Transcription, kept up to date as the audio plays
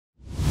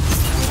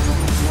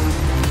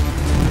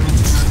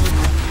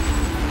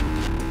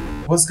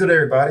What's good,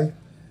 everybody?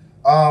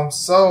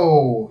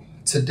 So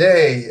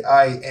today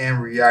I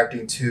am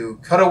reacting to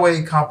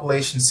Cutaway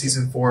Compilation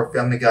Season 4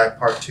 Family Guy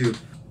Part 2.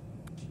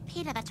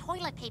 Peter, the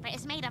toilet paper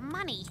is made of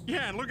money.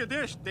 Yeah, and look at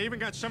this. They even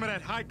got some of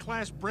that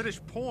high-class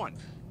British porn.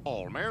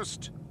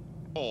 Almost.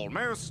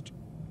 Almost.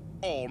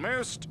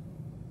 Almost.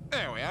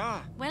 There we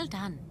are. Well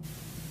done.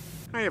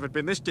 I haven't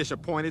been this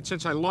disappointed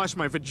since I lost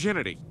my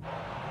virginity.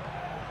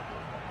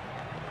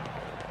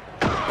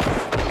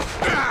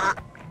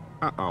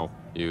 Uh-oh.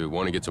 You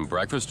want to get some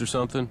breakfast or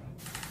something?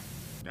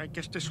 I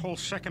guess this whole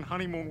second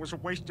honeymoon was a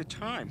waste of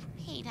time.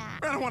 Peter.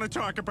 I don't want to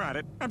talk about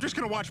it. I'm just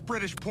gonna watch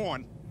British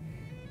porn.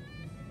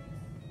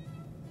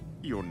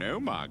 You know,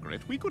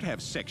 Margaret, we could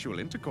have sexual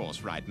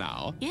intercourse right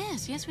now.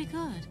 Yes, we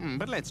could.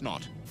 But let's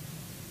not.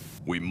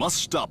 We must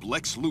stop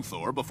Lex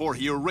Luthor before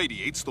he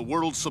irradiates the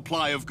world's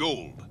supply of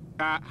gold.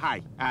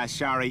 Hi.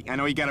 Sorry, I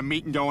know you got a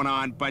meeting going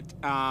on, but,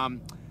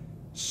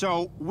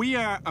 so we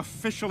are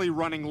officially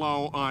running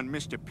low on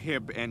Mr.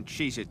 Pibb and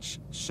Cheez-Its.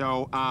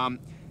 So,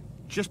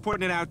 just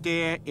putting it out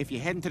there, if you're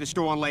heading to the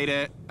store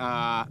later,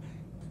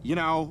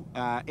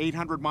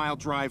 800-mile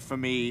drive for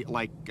me,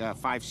 like,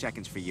 5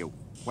 seconds for you.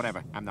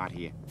 Whatever, I'm not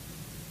here.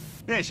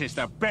 This is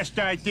the best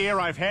idea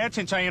I've had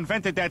since I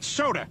invented that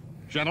soda.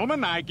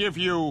 Gentlemen, I give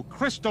you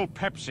Crystal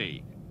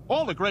Pepsi.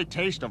 All the great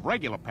taste of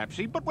regular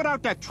Pepsi, but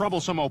without that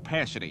troublesome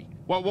opacity.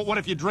 Well, what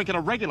if you're drinking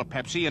a regular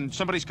Pepsi and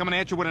somebody's coming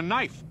at you with a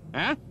knife?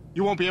 Huh?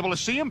 You won't be able to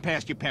see him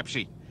past your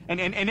Pepsi. And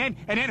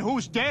then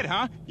who's dead,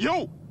 huh?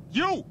 You're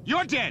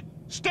dead.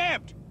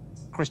 Stabbed.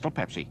 Crystal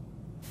Pepsi.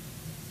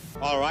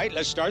 All right,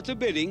 let's start the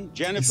bidding.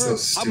 Jennifer,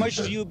 So how much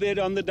do you bid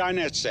on the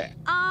dinette set?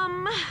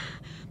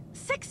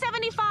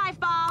 $6.75,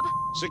 Bob.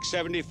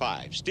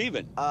 $6.75.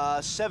 Steven?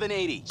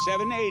 $7.80.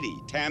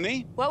 $7.80.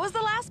 Tammy? What was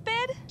the last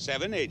bid?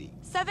 $7.80.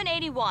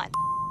 $7.81.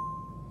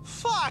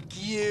 Fuck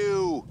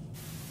you!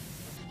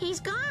 He's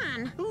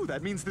gone. Ooh,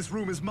 that means this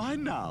room is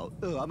mine now.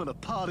 Oh, I'm gonna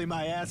party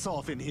my ass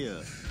off in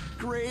here.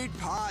 Great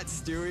pot,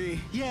 Stewie.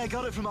 Yeah, I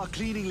got it from our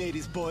cleaning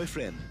lady's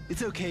boyfriend.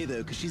 It's okay,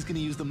 though, because she's gonna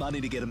use the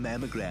money to get a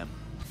mammogram.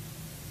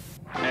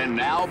 And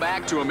now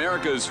back to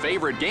America's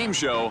favorite game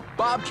show,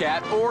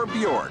 Bobcat or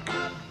Bjork.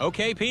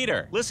 Okay,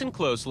 Peter, listen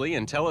closely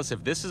and tell us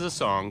if this is a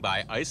song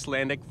by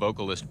Icelandic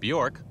vocalist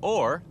Bjork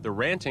or the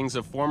rantings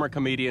of former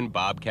comedian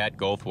Bobcat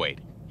Goldthwait.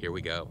 Here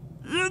we go.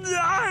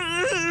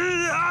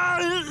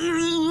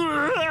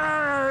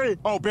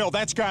 Oh, Bill,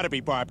 that's gotta be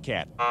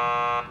Bobcat.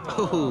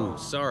 Oh,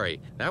 sorry.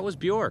 That was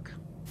Bjork.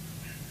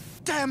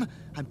 Damn!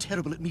 I'm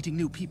terrible at meeting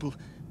new people,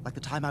 like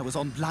the time I was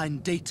on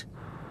Blind Date.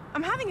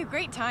 I'm having a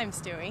great time,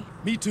 Stewie.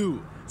 Me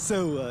too.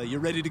 So, you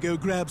ready to go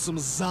grab some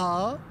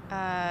za?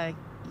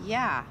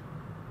 Yeah.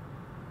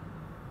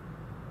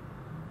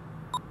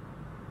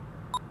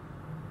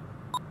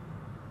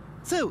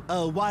 So,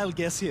 a wild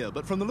guess here,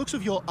 but from the looks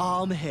of your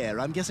arm hair,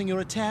 I'm guessing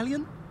you're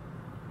Italian?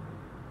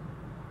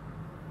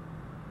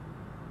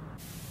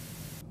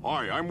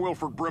 Hi, I'm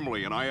Wilford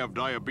Brimley, and I have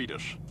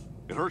diabetes.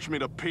 It hurts me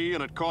to pee,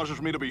 and it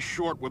causes me to be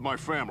short with my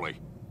family.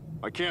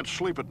 I can't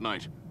sleep at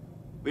night.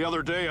 The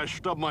other day, I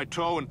stubbed my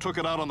toe and took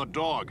it out on the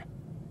dog.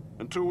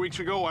 And 2 weeks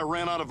ago, I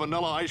ran out of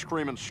vanilla ice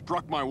cream and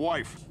struck my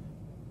wife.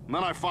 And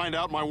then I find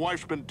out my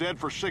wife's been dead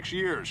for 6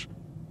 years.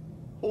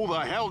 Who the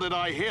hell did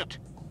I hit?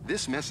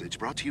 This message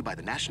brought to you by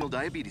the National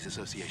Diabetes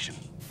Association.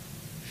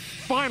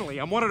 Finally,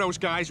 I'm one of those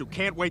guys who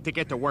can't wait to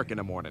get to work in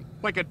the morning.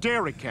 Like a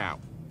dairy cow.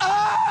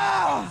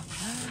 Oh!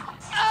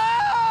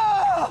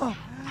 Oh!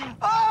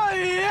 Oh,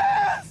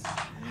 yes!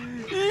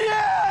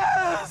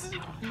 Yes!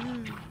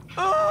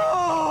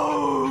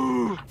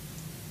 Oh!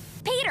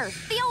 Peter,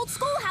 the old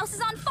schoolhouse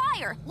is on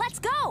fire. Let's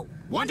go.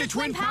 Wonder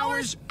Twin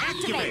powers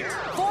activate.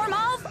 Form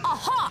of a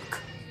hawk.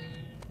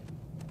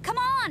 Come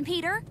on,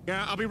 Peter.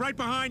 Yeah, I'll be right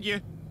behind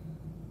you.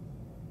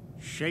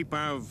 Shape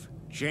of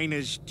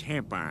Jaina's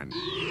tampon.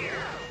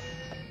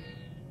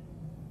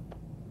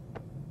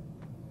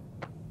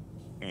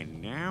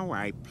 And now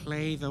I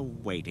play the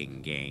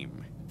waiting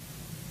game.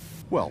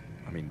 Well,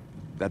 I mean,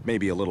 that may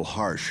be a little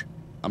harsh.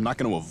 I'm not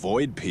going to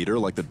avoid Peter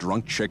like the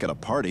drunk chick at a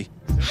party.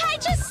 I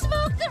just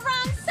smoked the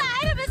wrong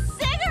side of a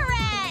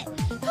cigarette.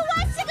 Who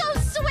wants to go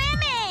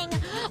swimming?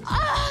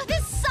 Oh,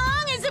 this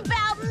song is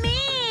about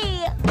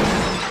me.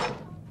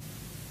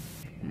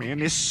 Man,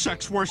 this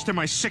sucks worse than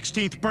my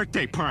 16th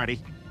birthday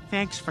party.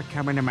 Thanks for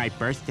coming to my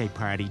birthday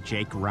party,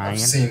 Jake Ryan. I've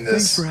seen this.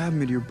 Thanks for having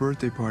me to your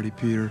birthday party,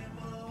 Peter.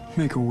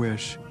 Make a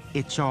wish.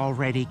 It's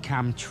already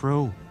come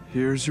true.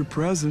 Here's your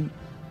present.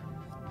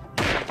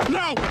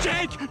 No,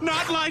 Jake!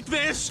 Not like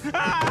this!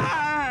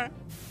 Ah!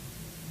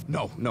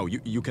 No,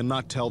 you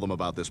cannot tell them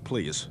about this,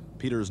 please.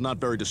 Peter is not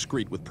very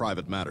discreet with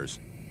private matters.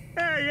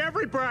 Hey,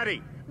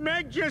 everybody!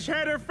 Meg just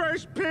had her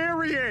first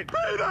period!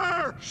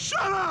 Peter!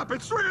 Shut up!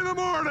 It's 3 in the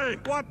morning!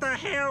 What the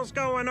hell's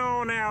going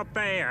on out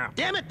there?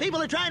 Damn it,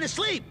 people are trying to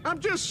sleep! I'm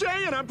just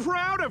saying, I'm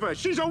proud of her!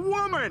 She's a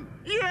woman!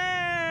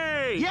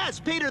 Yay! Yes,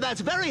 Peter,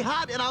 that's very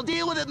hot, and I'll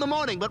deal with it in the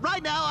morning, but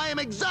right now I am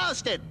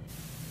exhausted.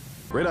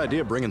 Great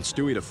idea bringing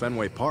Stewie to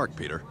Fenway Park,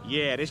 Peter.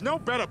 Yeah, there's no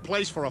better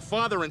place for a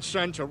father and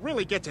son to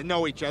really get to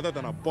know each other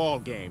than a ball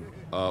game.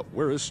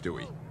 Where is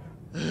Stewie?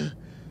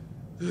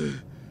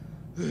 Is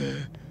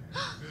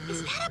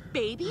that a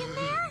baby in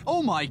there?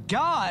 Oh my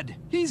God!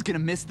 He's gonna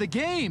miss the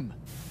game!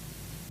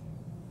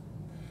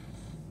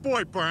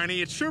 Boy,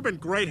 Barney, it's sure been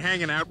great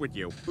hanging out with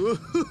you.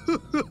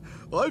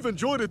 I've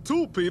enjoyed it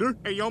too, Peter.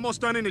 Hey, you almost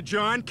done into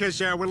John?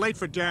 Because we're late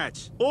for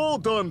Dad's. All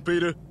done,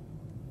 Peter.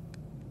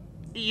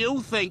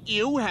 You think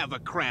you have a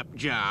crap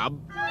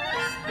job?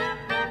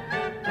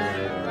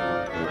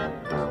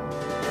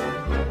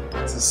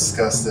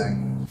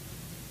 Disgusting.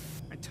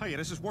 I tell you,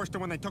 this is worse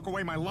than when they took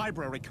away my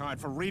library card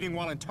for reading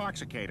while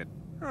intoxicated.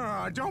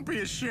 Oh, don't be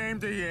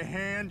ashamed of your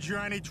hand,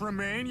 Johnny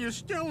Tremaine. You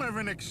still live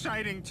in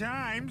exciting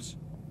times.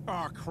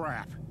 Oh,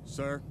 crap.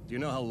 Sir, do you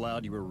know how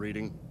loud you were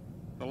reading?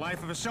 The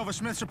life of a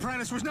silversmith's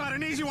apprentice was not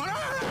an easy one.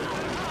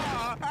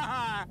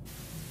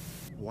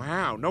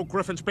 Wow, no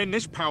griffin's been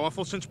this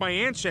powerful since my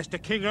ancestor,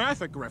 King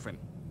Arthur Griffin.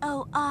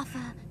 Oh,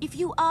 Arthur, if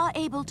you are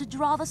able to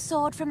draw the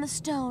sword from the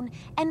stone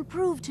and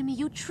prove to me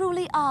you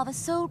truly are the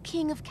sole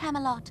king of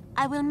Camelot,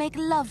 I will make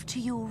love to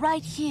you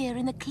right here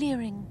in the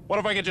clearing. What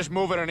if I could just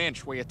move it an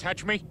inch? Will you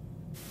touch me?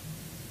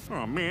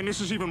 Oh, man,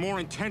 this is even more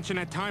intense than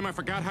that time I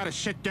forgot how to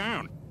sit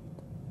down.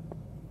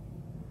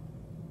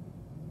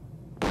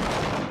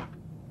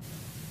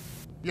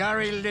 Your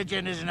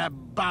religion is an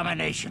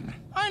abomination.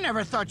 I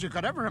never thought you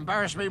could ever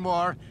embarrass me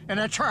more in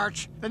a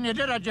church than you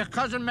did at your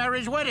cousin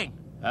Mary's wedding.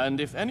 And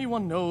if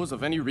anyone knows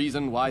of any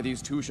reason why these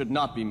two should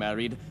not be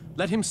married,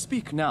 let him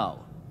speak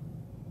now.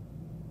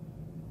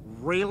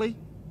 Really?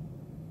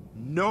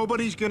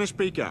 Nobody's gonna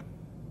speak up.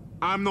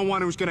 I'm the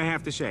one who's gonna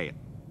have to say it.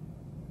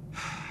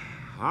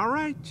 All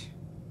right.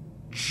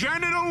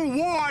 Genital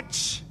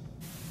warts!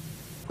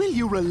 Will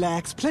you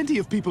relax? Plenty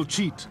of people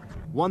cheat.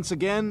 Once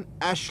again,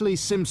 Ashley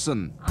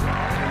Simpson.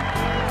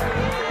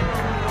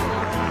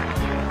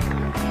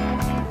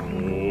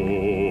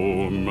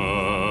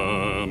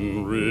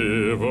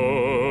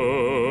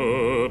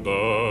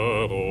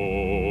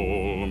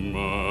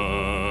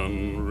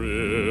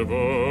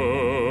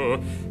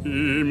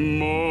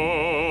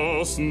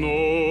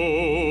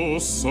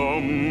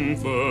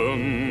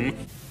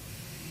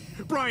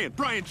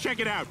 Brian, check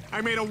it out.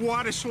 I made a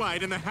water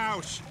slide in the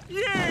house.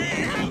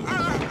 Yeah!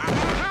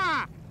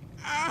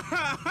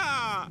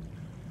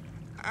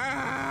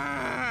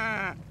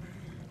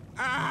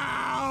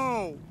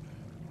 Ow!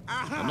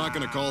 I'm not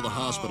gonna call the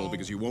hospital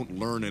because you won't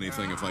learn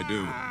anything if I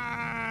do.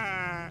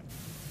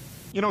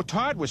 You know,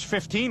 Todd was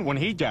 15 when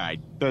he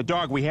died. The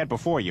dog we had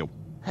before you.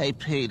 Hey,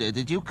 Peter,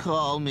 did you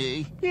call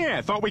me? Yeah,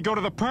 I thought we'd go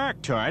to the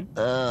park, Todd.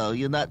 Oh,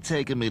 you're not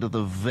taking me to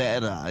the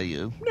vet, are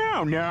you?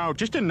 No,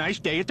 just a nice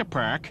day at the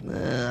park.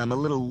 I'm a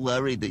little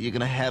worried that you're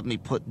gonna have me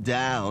put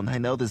down. I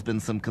know there's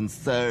been some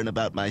concern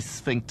about my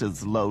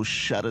sphincter's low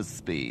shutter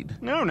speed.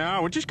 No,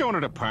 we're just going to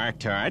the park,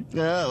 Todd.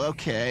 Oh,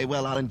 okay.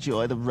 Well, I'll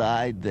enjoy the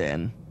ride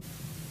then.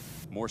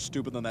 More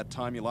stupid than that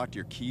time you locked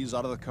your keys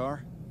out of the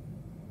car?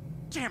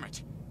 Damn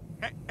it!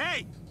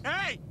 Hey!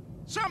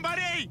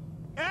 Somebody!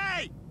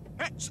 Hey!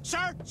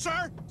 Sir,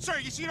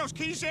 you see those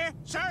keys there?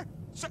 Sir?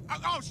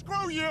 Oh,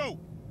 screw you!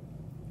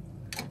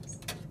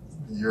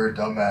 You're a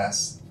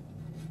dumbass.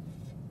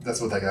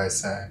 That's what that guy's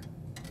saying.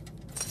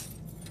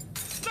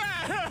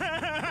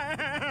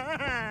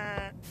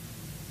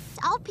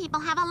 Old people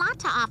have a lot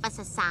to offer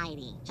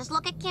society. Just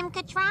look at Kim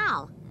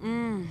Cattrall.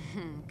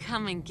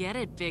 Come and get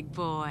it, big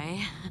boy.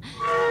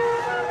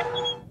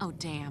 Oh,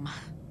 damn.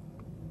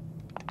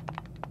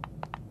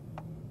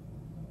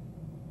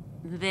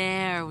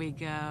 There we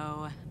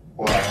go.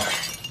 Wow.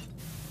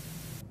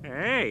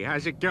 Hey,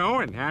 how's it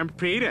going? I'm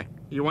Peter.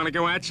 You want to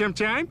go out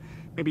sometime?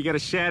 Maybe you got a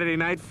Saturday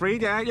night free?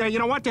 Yeah, you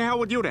know what? The hell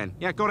with you then.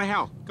 Yeah, go to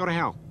hell.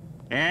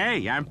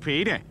 Hey, I'm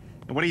Peter.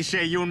 And what do you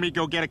say you and me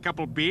go get a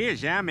couple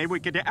beers, yeah? Maybe we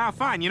could...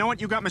 fine. You know what?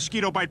 You got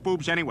mosquito bite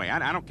boobs anyway.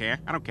 I don't care.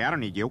 I don't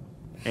need you.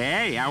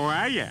 Hey, how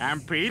are you?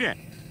 I'm Peter.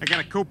 I got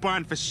a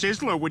coupon for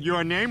Sizzler with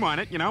your name on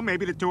it. You know,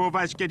 maybe the two of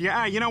us could...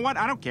 you know what?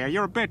 I don't care.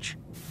 You're a bitch.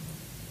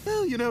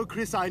 Well, you know,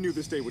 Chris, I knew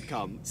this day would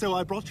come, so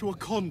I brought you a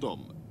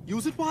condom.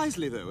 Use it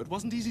wisely, though. It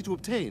wasn't easy to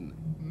obtain.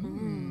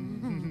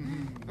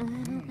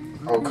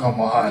 Oh,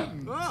 come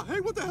on. Hey,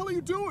 what the hell are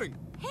you doing?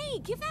 Hey,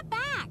 give that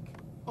back.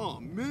 Oh,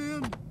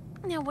 man.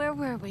 Now, where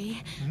were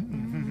we?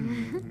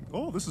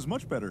 Oh, this is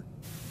much better.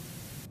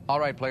 All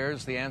right,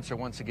 players, the answer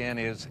once again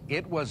is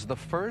it was the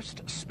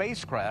first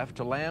spacecraft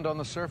to land on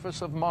the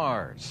surface of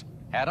Mars.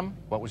 Adam,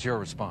 what was your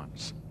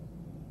response?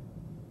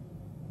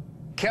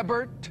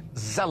 Kebert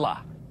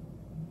Zella.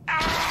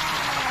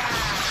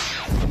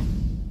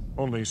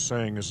 Only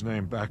saying his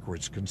name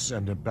backwards can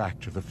send him back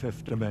to the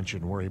 5th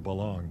dimension where he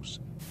belongs.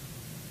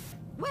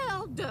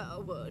 Well,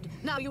 Durwood,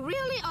 now you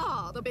really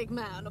are the big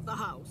man of the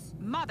house.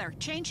 Mother,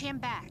 change him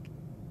back.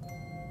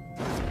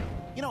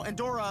 You know,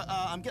 Endora,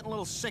 I'm getting a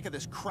little sick of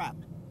this crap.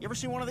 You ever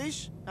seen one of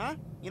these? Huh?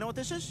 You know what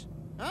this is?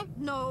 Huh?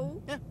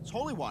 No. Yeah, it's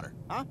holy water.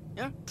 Huh?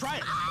 Yeah? Try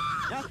it.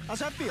 Yeah? How's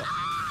that feel?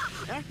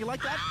 Yeah? You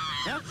like that?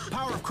 Yeah?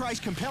 Power of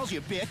Christ compels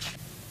you, bitch.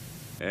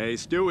 Hey,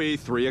 Stewie,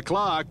 3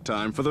 o'clock.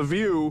 Time for the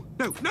view.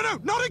 No,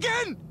 not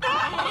again!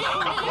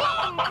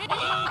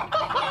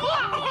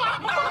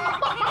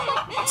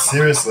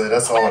 Seriously,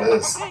 that's all it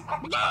is.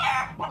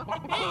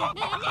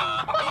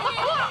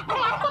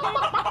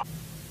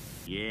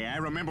 Yeah, I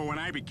remember when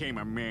I became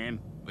a man.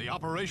 The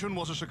operation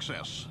was a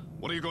success.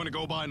 What are you going to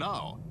go by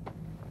now?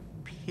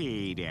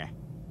 Peter.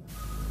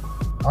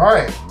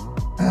 Alright.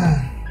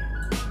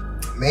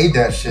 Made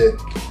that shit.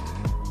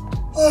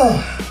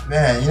 Oh,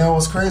 man, you know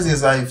what's crazy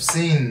is I've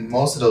seen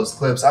most of those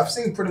clips. I've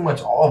seen pretty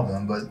much all of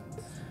them, but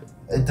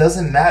it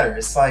doesn't matter.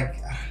 It's like,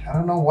 I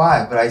don't know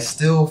why, but I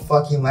still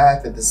fucking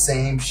laugh at the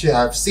same shit.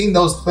 I've seen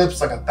those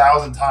clips like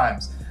 1,000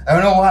 times. I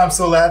don't know why I'm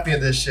so laughing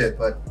at this shit,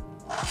 but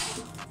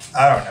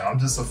I don't know. I'm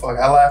just a fuck.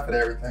 I laugh at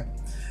everything.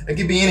 It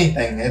could be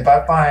anything.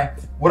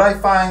 What I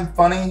find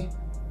funny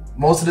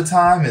most of the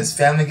time is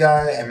Family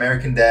Guy,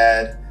 American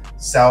Dad,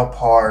 South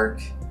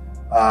Park,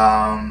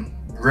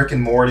 Rick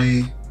and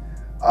Morty,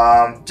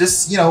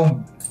 just, you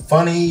know,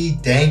 funny,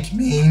 dank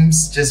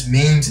memes, just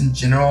memes in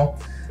general.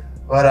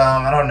 But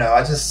I don't know,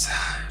 I just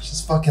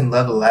fucking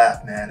love to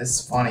laugh, man.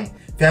 It's funny.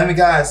 Family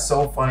Guy is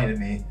so funny to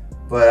me.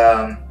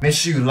 But make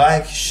sure you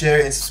like,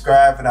 share, and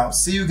subscribe, and I'll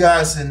see you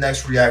guys in the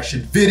next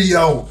reaction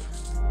video.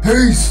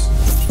 Peace!